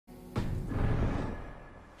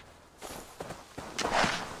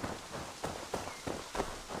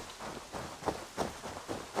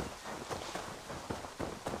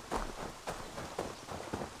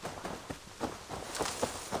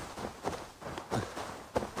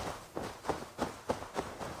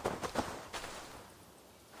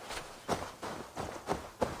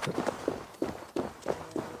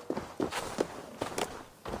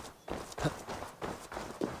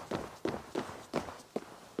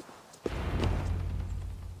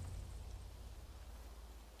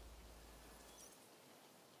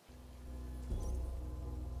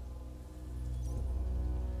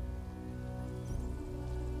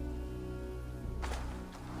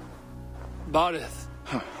Barith.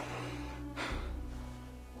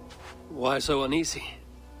 Why so uneasy?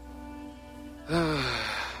 A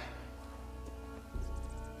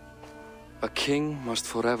king must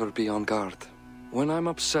forever be on guard. When I'm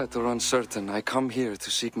upset or uncertain, I come here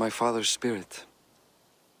to seek my father's spirit.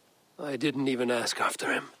 I didn't even ask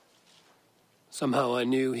after him. Somehow I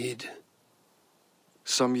knew he'd...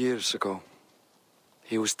 Some years ago,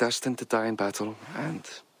 he was destined to die in battle, and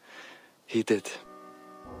he did.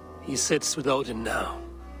 He sits with Odin now.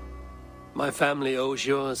 My family owes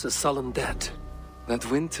yours a sullen debt. That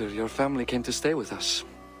winter, your family came to stay with us.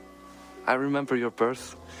 I remember your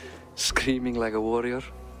birth, screaming like a warrior.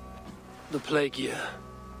 The plague year.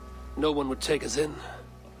 No one would take us in.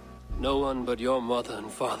 No one but your mother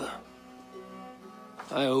and father.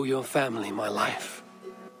 I owe your family my life.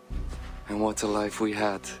 And what a life we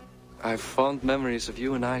had. I have fond memories of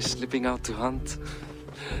you and I slipping out to hunt.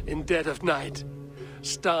 In dead of night.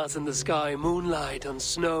 Stars in the sky, moonlight on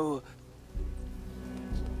snow.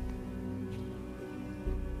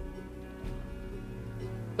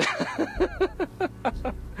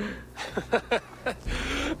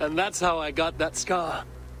 And that's how I got that scar.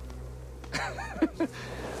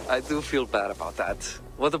 I do feel bad about that.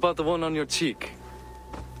 What about the one on your cheek?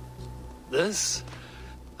 This?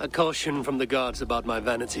 A caution from the gods about my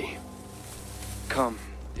vanity. Come.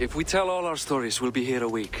 If we tell all our stories, we'll be here a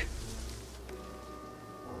week.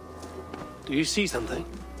 Do you see something?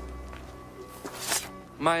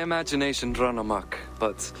 My imagination run amok,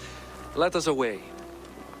 but let us away.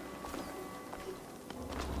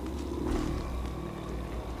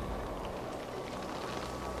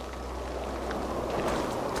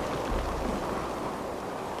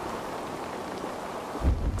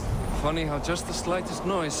 Funny how just the slightest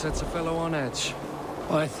noise sets a fellow on edge.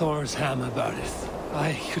 By Thor's hammer, Barith.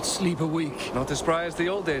 I could sleep a week. Not as spry as the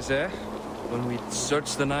old days, eh? When we'd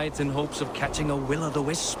search the night in hopes of catching a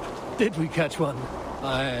will-o'-the-wisp. Did we catch one?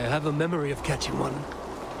 I have a memory of catching one.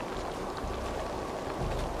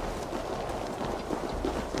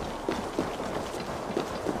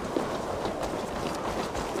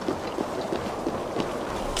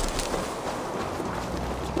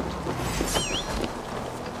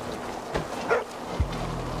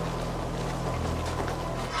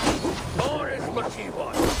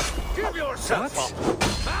 Give yourself up!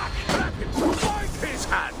 Back! Fight his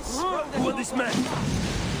hands! Who are these men?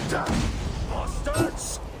 Damn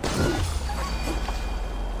bastards!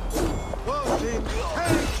 Odin,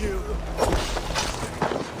 thank you!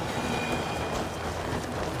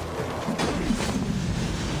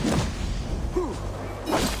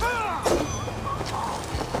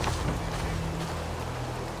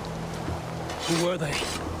 Who were they?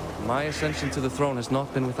 My ascension to the throne has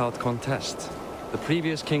not been without contest. The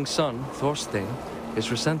previous king's son, Thorstein,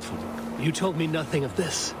 is resentful. You told me nothing of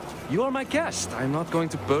this. You are my guest. I'm not going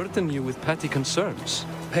to burden you with petty concerns.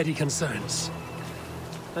 Petty concerns.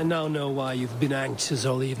 I now know why you've been anxious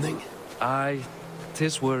all evening. Aye,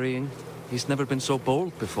 'tis worrying. He's never been so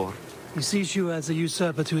bold before. He sees you as a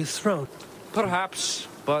usurper to his throne. Perhaps,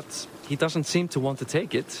 but he doesn't seem to want to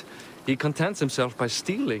take it. He contents himself by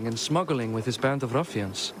stealing and smuggling with his band of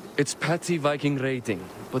ruffians. It's petty Viking raiding,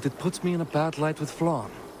 but it puts me in a bad light with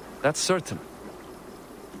Flann. That's certain.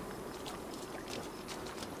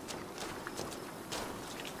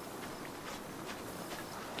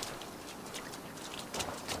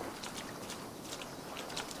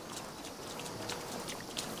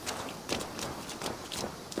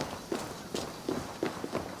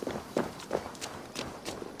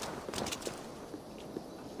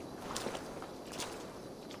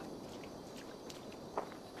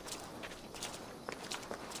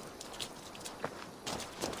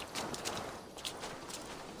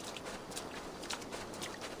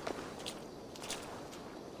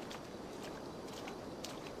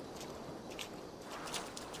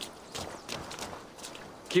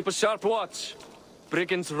 Keep a sharp watch.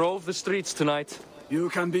 Brigands rove the streets tonight. You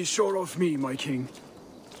can be sure of me, my king.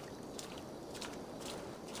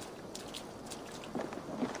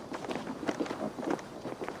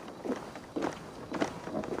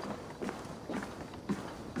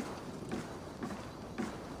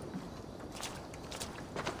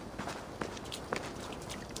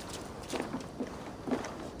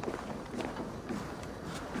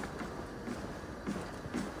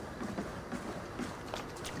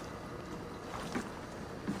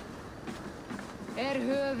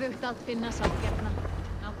 Höfugt að finna sanngjarna.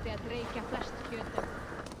 Átti að reykja flest kjötum.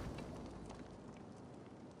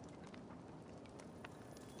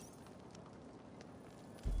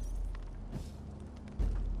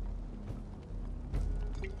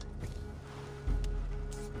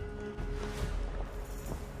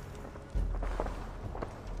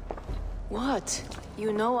 What?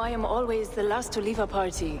 You know I am always the last to leave a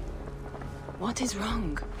party. What is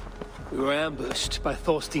wrong? We were ambushed by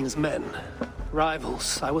Thorstein's men.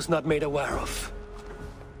 Rivals I was not made aware of.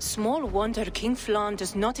 Small wonder King Flan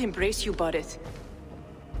does not embrace you, Barith.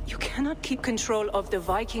 You cannot keep control of the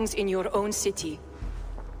Vikings in your own city.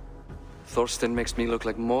 Thorstein makes me look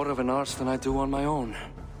like more of an arse than I do on my own.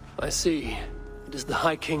 I see. It is the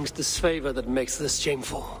High King's disfavor that makes this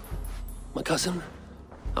shameful. My cousin,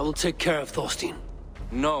 I will take care of Thorstein.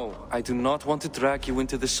 No, I do not want to drag you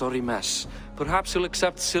into this sorry mess. Perhaps he'll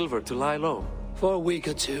accept silver to lie low. For a week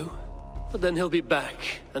or two, but then he'll be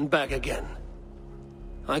back, and back again.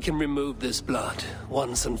 I can remove this blood,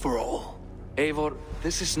 once and for all. Eivor,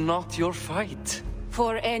 this is not your fight.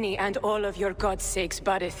 For any and all of your god's sakes,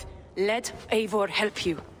 Barith, let Eivor help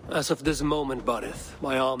you. As of this moment, Barith,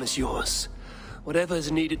 my arm is yours. Whatever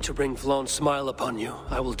is needed to bring Flaun's smile upon you,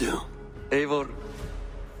 I will do. Eivor,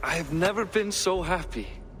 I have never been so happy.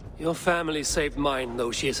 Your family saved mine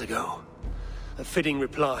those years ago. A fitting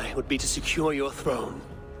reply would be to secure your throne.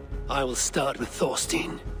 I will start with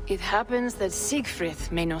Thorstein. It happens that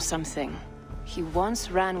Siegfried may know something. He once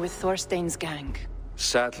ran with Thorstein's gang.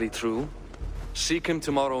 Sadly true. Seek him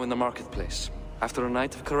tomorrow in the marketplace. After a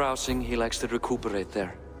night of carousing, he likes to recuperate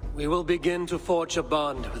there. We will begin to forge a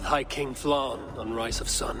bond with High King Flan on Rise of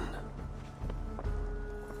Sun.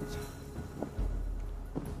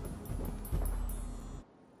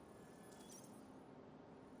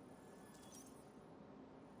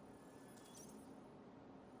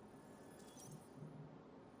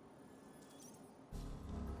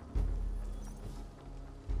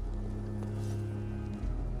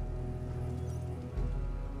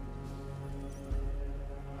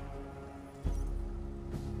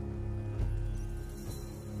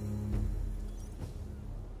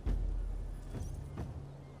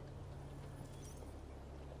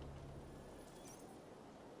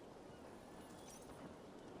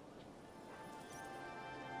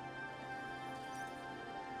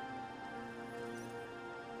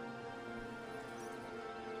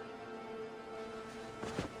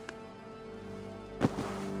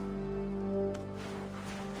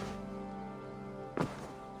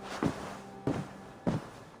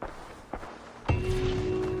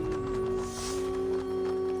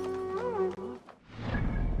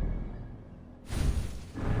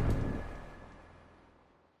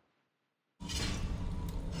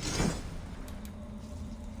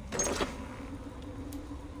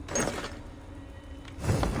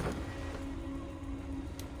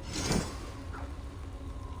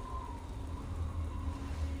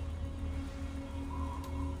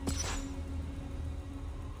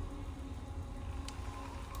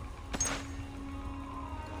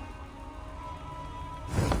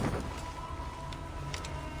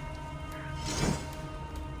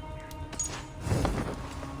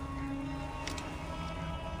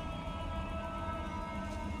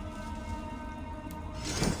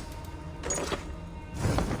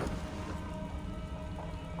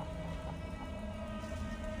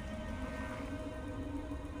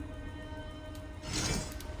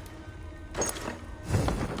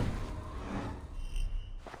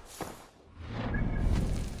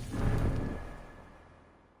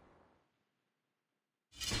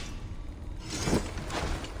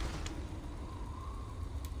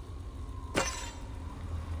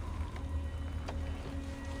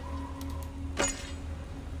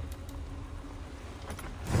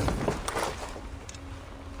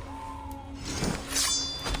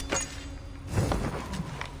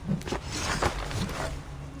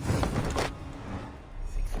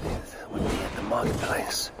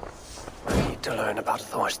 Marketplace. I need to learn about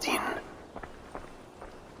Thorstein.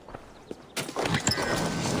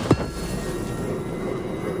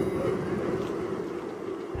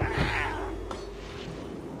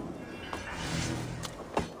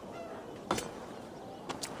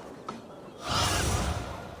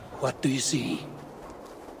 What do you see?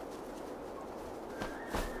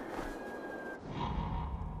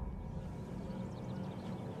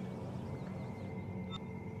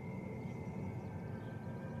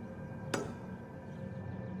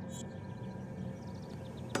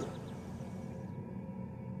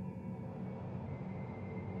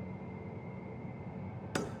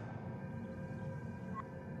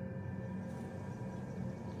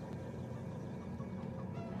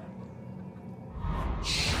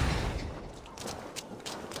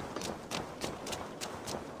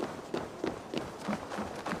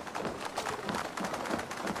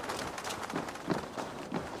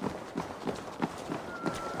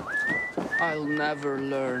 I'll never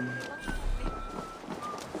learn.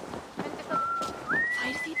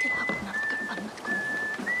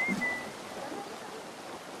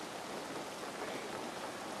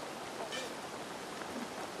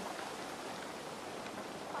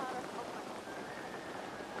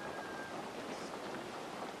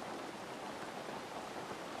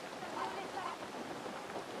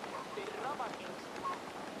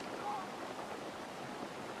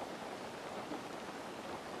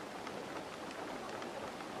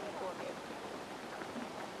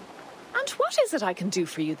 what is it I can do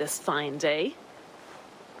for you this fine day?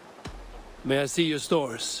 May I see your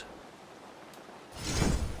stores?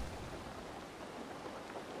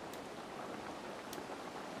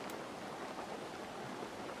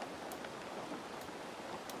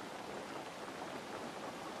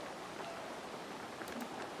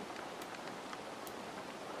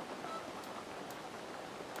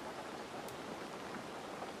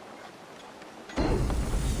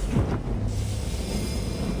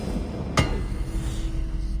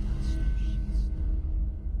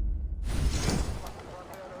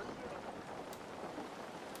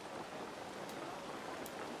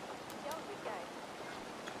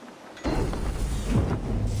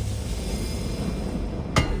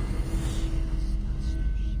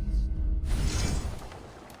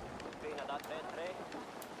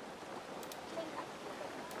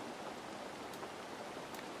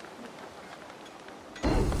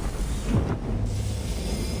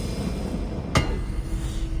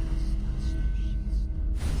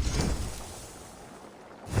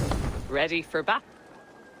 Ready for battle?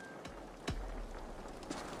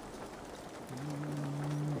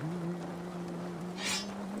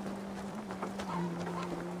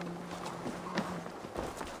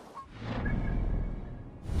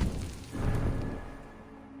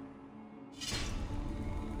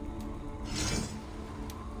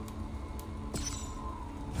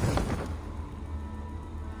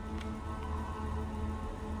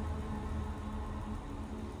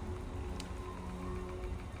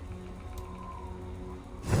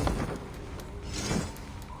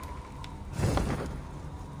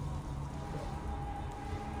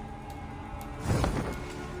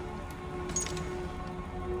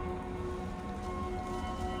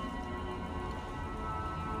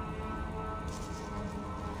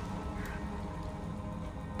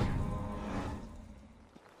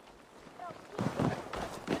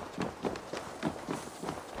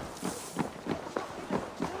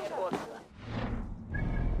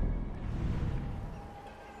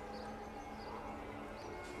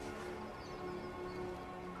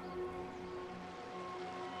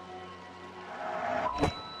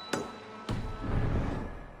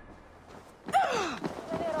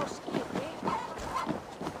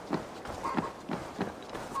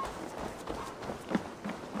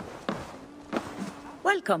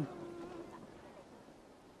 Welcome.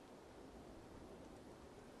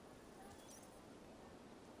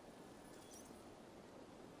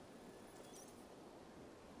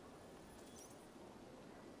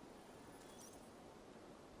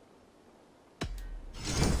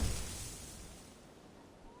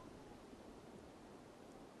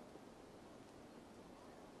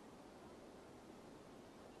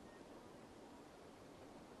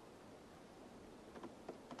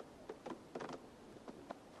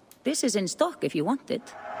 This is in stock if you want it.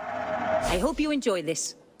 I hope you enjoy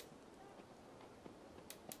this.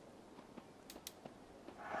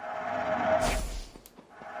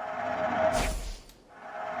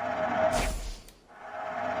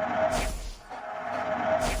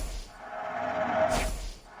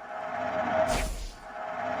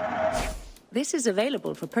 This is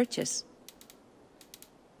available for purchase.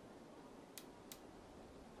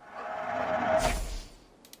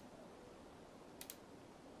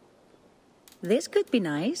 This could be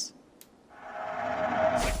nice.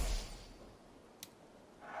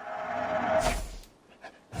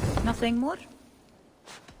 Nothing more?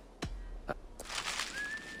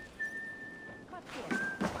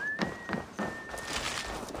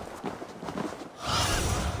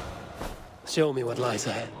 Show me what lies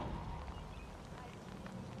ahead.